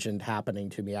imagined happening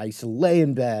to me. I used to lay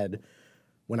in bed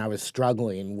when I was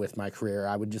struggling with my career.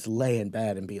 I would just lay in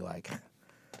bed and be like,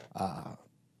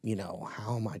 you know,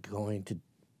 how am I going to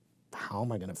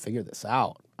figure this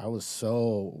out? I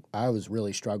was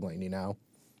really struggling, you know?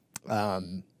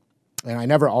 And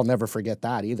I'll never forget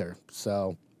that either.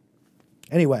 So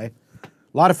anyway, a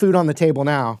lot of food on the table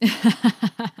now.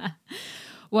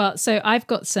 Well, so I've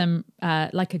got some,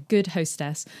 like a good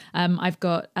hostess, I've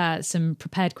got some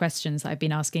prepared questions that I've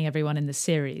been asking everyone in the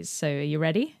series. So are you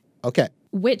ready? Okay.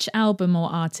 Which album or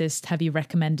artist have you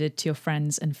recommended to your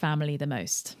friends and family the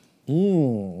most?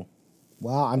 Wow,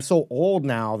 I'm so old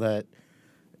now that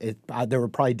there were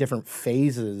probably different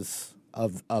phases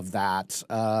of that.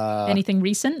 Anything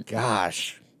recent?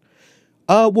 Gosh.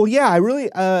 Well, yeah, I really,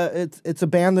 it's a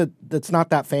band that's not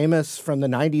that famous from the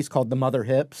 90s called the Mother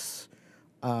Hips.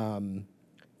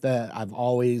 That I've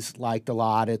always liked a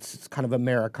lot. It's kind of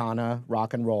Americana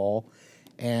rock and roll.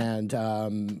 And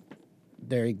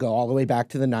there you go, all the way back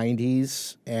to the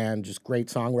 90s, and just great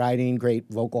songwriting, great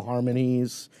vocal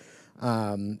harmonies.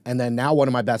 And then now one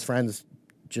of my best friends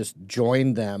just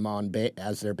joined them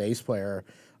as their bass player,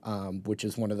 which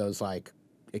is one of those like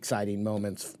exciting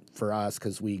moments for us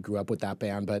because we grew up with that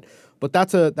band. But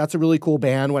that's a really cool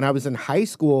band. When I was in high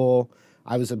school,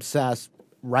 I was obsessed.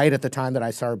 Right at the time that I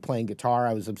started playing guitar,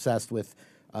 I was obsessed with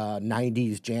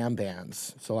 90s jam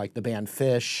bands. So like the band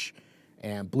Fish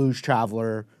and Blues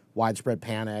Traveler, Widespread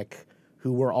Panic,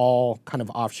 who were all kind of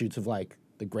offshoots of like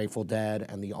the Grateful Dead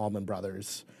and the Allman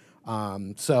Brothers.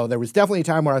 So there was definitely a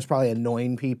time where I was probably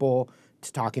annoying people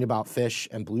talking about Fish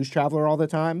and Blues Traveler all the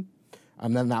time.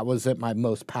 And then that was at my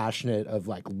most passionate of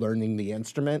like learning the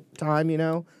instrument time, you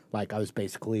know? Like I was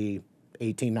basically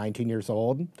 18, 19 years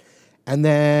old. And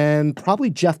then probably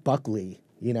Jeff Buckley,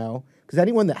 you know? Because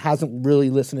anyone that hasn't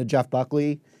really listened to Jeff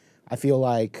Buckley, I feel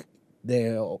like they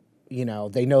know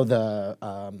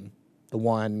the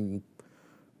one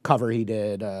cover he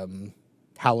did,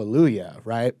 Hallelujah,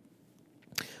 right?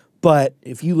 But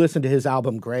if you listen to his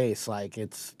album Grace, like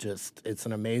it's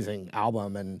an amazing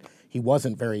album, and he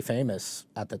wasn't very famous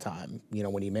at the time,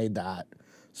 when he made that.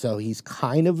 So he's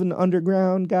kind of an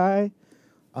underground guy.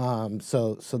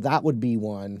 So that would be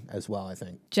one as well, I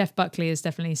think. Jeff Buckley is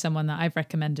definitely someone that I've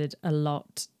recommended a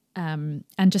lot. And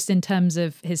just in terms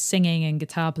of his singing and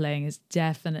guitar playing has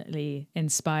definitely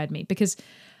inspired me, because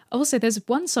also there's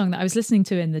one song that I was listening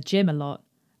to in the gym a lot.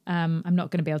 I'm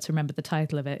not going to be able to remember the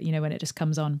title of it, when it just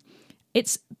comes on.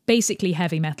 It's basically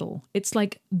heavy metal. It's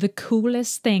like the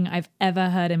coolest thing I've ever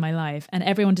heard in my life, and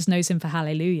everyone just knows him for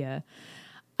Hallelujah.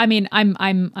 I mean,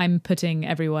 I'm putting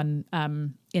everyone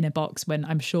in a box when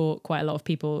I'm sure quite a lot of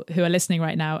people who are listening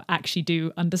right now actually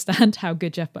do understand how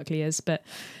good Jeff Buckley is. But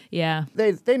yeah,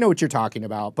 they know what you're talking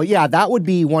about. But yeah, that would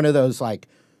be one of those like,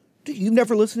 you've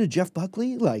never listened to Jeff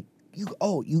Buckley? Like,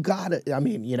 you got it. I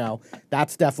mean,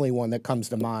 that's definitely one that comes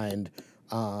to mind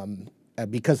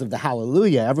because of the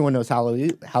Hallelujah. Everyone knows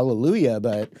Hallelujah,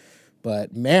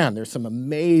 but man, there's some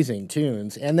amazing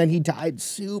tunes. And then he died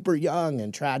super young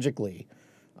and tragically.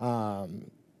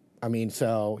 I mean,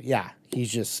 so yeah,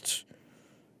 he's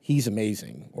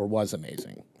amazing, or was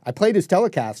amazing. I played his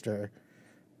Telecaster.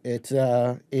 It's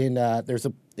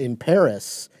in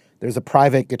Paris. There's a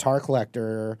private guitar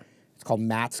collector. It's called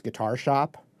Matt's Guitar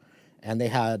Shop, and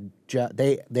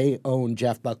they own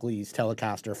Jeff Buckley's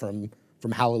Telecaster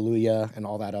from Hallelujah and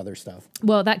all that other stuff.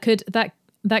 Well, that could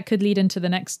lead into the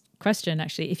next question,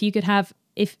 actually. If you could have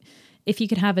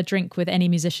a drink with any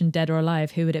musician, dead or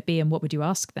alive, who would it be, and what would you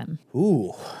ask them?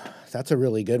 Ooh, that's a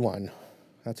really good one.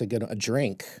 That's a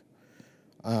drink.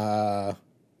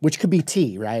 Which could be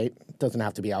tea, right? It doesn't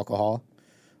have to be alcohol.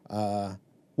 Well,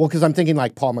 because I'm thinking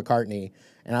like Paul McCartney,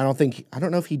 and I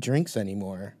don't know if he drinks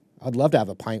anymore. I'd love to have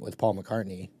a pint with Paul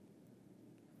McCartney.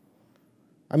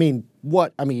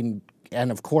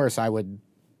 And of course I would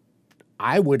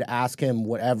ask him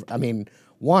whatever. I mean,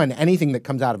 anything that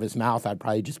comes out of his mouth, I'd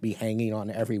probably just be hanging on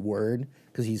every word,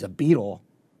 because he's a Beatle.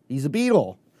 He's a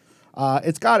Beatle.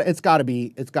 It's got to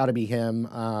be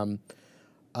him.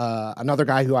 Another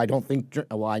guy who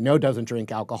I know doesn't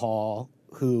drink alcohol,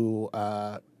 who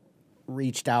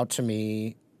reached out to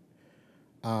me,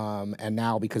 and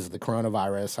now because of the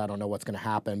coronavirus, I don't know what's going to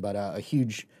happen, but a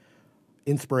huge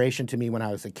inspiration to me when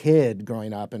I was a kid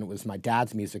growing up, and it was my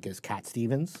dad's music, is Cat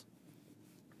Stevens.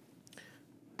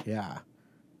 Yeah.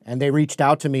 And they reached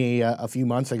out to me a few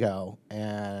months ago,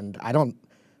 and I don't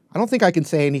think I can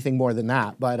say anything more than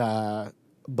that. But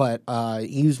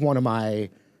he's one of my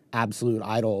absolute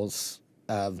idols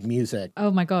of music.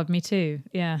 Oh my God, me too.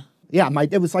 Yeah. Yeah,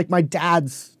 it was like my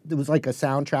dad's. It was like a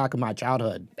soundtrack of my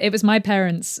childhood. It was my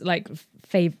parents' like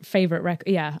favorite record.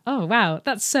 Yeah. Oh wow,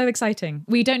 that's so exciting.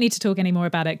 We don't need to talk any more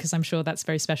about it, because I'm sure that's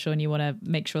very special, and you want to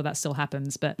make sure that still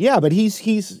happens. But yeah, but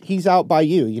he's out by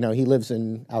you. He lives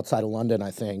outside of London,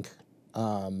 I think.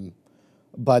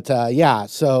 Yeah,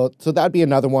 so that'd be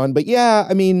another one. But yeah,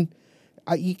 I mean,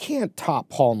 you can't top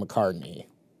Paul McCartney.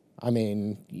 I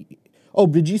mean,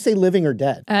 did you say living or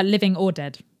dead? Living or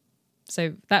dead.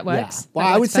 So that works. Yeah. Well,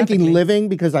 I was thinking living,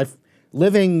 because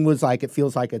living was like, it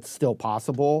feels like it's still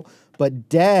possible. But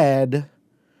dead,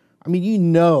 I mean, you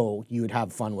would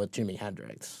have fun with Jimi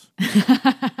Hendrix.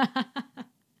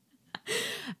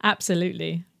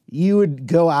 Absolutely. You would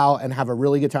go out and have a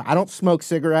really good time. I don't smoke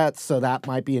cigarettes, so that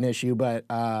might be an issue, but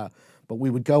we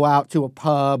would go out to a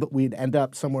pub. We'd end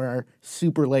up somewhere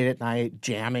super late at night,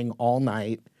 jamming all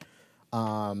night,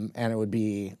 and it would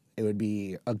be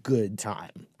a good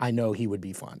time. I know he would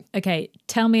be fun. Okay,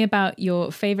 tell me about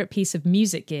your favorite piece of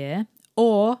music gear,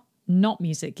 or not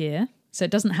music gear. So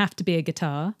it doesn't have to be a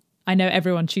guitar. I know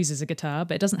everyone chooses a guitar,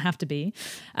 but it doesn't have to be.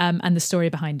 And the story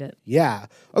behind it. Yeah.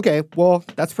 Okay. Well,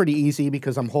 that's pretty easy,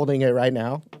 because I'm holding it right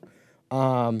now.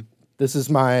 This is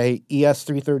my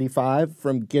ES335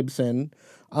 from Gibson.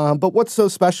 But what's so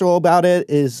special about it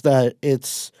is that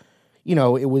it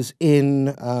was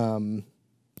in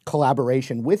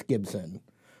collaboration with Gibson,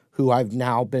 who I've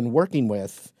now been working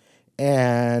with.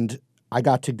 And I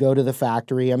got to go to the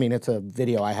factory. I mean, it's a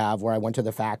video I have where I went to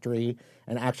the factory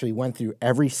and actually went through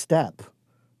every step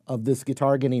of this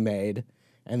guitar getting made.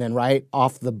 And then right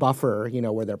off the buffer,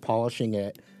 where they're polishing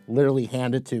it, literally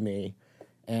hand it to me.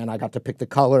 And I got to pick the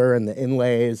color and the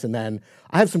inlays. And then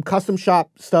I have some custom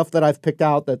shop stuff that I've picked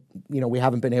out that, we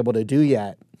haven't been able to do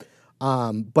yet.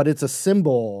 But it's a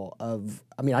symbol of,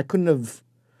 I couldn't have,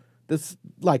 this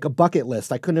like a bucket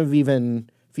list. I couldn't have even,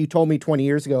 if you told me 20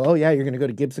 years ago, oh yeah, you're going to go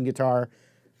to Gibson Guitar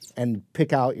and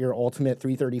pick out your ultimate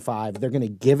 335, they're going to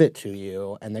give it to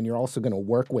you, and then you're also going to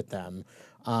work with them.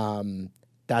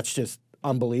 That's just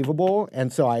unbelievable.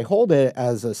 And so I hold it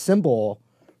as a symbol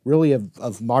really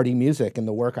of Marty Music and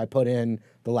the work I put in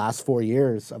the last 4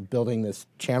 years of building this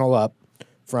channel up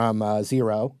from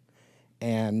zero.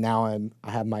 And now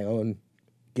I have my own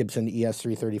Gibson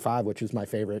ES335, which is my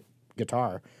favorite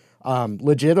guitar.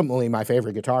 Legitimately my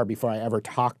favorite guitar before I ever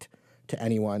talked to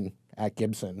anyone at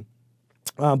Gibson.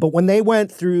 But when they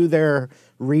went through their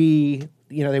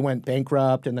they went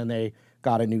bankrupt, and then they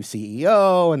got a new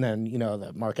CEO, and then,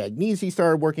 the Mark Agnesi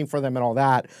started working for them and all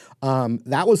that.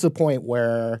 That was the point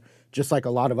where, just like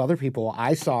a lot of other people,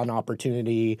 I saw an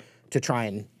opportunity to try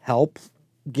and help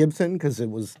Gibson, because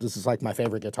this is like my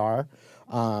favorite guitar.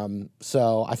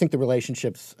 So I think the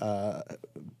relationship's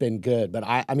been good, but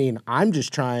I'm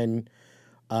just trying,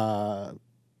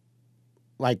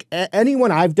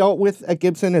 anyone I've dealt with at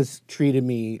Gibson has treated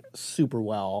me super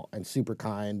well and super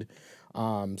kind.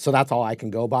 So that's all I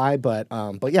can go by. But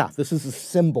yeah, this is a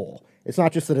symbol. It's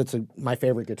not just that it's my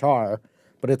favorite guitar,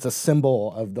 but it's a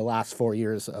symbol of the last 4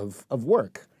 years of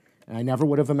work. And I never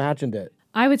would have imagined it.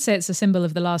 I would say it's a symbol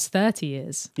of the last 30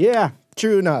 years. Yeah,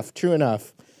 true enough.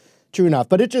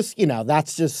 But it just,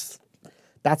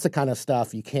 that's the kind of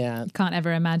stuff you can't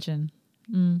ever imagine.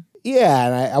 Mm. Yeah,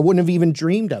 and I wouldn't have even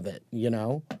dreamed of it,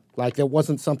 Like, it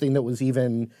wasn't something that was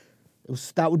even,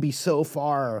 that would be so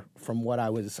far from what I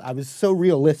was so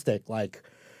realistic. Like,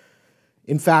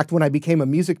 in fact, when I became a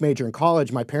music major in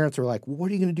college, my parents were like,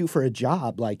 what are you going to do for a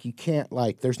job? Like, you can't,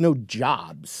 there's no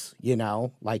jobs,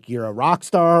 Like, you're a rock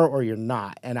star or you're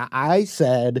not. And I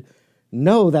said,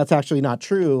 no, that's actually not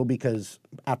true, because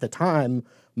at the time,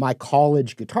 my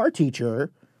college guitar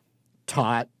teacher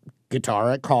taught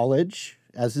guitar at college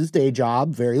as his day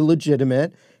job, very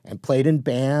legitimate, and played in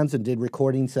bands and did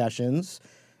recording sessions.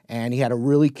 And he had a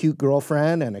really cute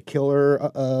girlfriend and a killer,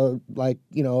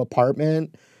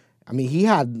 apartment. I mean, he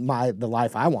had the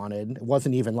life I wanted. It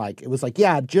wasn't even it was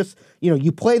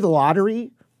you play the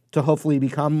lottery to hopefully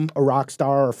become a rock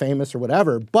star or famous or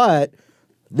whatever, but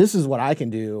this is what I can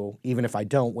do even if I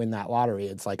don't win that lottery.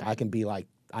 It's I can be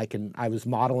I was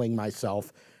modeling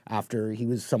myself after he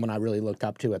was someone I really looked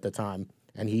up to at the time.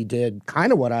 And he did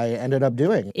kind of what I ended up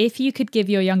doing. If you could give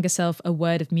your younger self a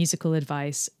word of musical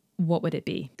advice, what would it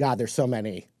be? God, there's so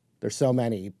many.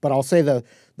 But I'll say the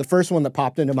first one that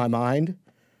popped into my mind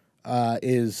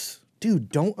is, dude,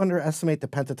 don't underestimate the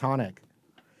pentatonic.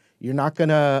 You're not going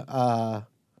to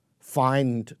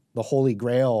find the Holy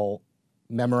Grail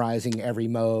memorizing every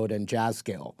mode and jazz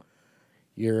scale.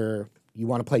 You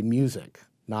want to play music,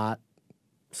 not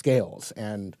scales.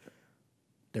 And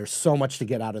there's so much to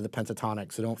get out of the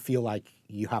pentatonic, so don't feel like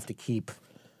you have to keep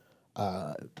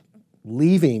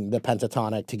leaving the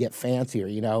pentatonic to get fancier.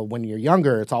 When you're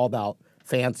younger, it's all about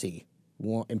fancy,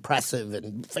 impressive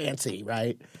and fancy,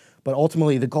 right? But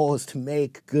ultimately, the goal is to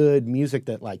make good music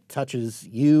that touches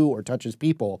you or touches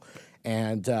people.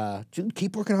 And just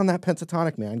keep working on that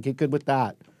pentatonic, man. Get good with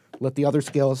that. Let the other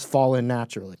scales fall in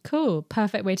naturally. Cool.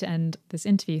 Perfect way to end this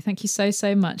interview. Thank you so,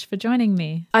 so much for joining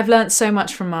me. I've learnt so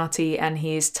much from Marty, and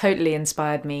he's totally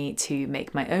inspired me to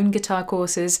make my own guitar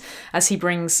courses, as he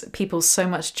brings people so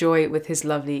much joy with his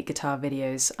lovely guitar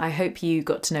videos. I hope you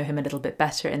got to know him a little bit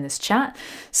better in this chat.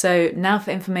 So now for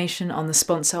information on the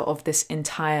sponsor of this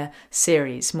entire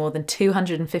series. More than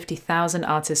 250,000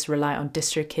 artists rely on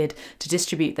DistroKid to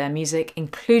distribute their music,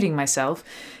 including myself.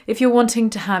 If you're wanting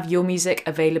to have your music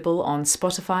available on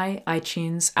Spotify,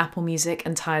 iTunes, Apple Music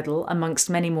and Tidal, amongst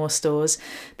many more stores,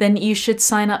 then you should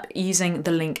sign up using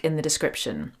the link in the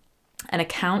description. An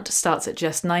account starts at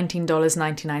just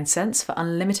 $19.99 for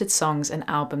unlimited songs and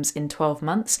albums in 12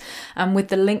 months. And with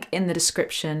the link in the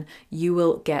description, you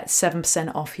will get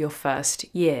 7% off your first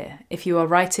year. If you are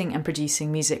writing and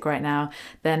producing music right now,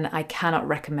 then I cannot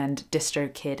recommend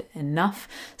DistroKid enough.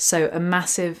 So a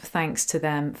massive thanks to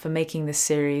them for making this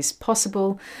series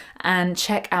possible. And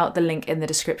check out the link in the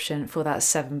description for that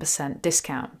 7%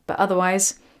 discount. But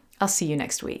otherwise, I'll see you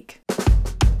next week.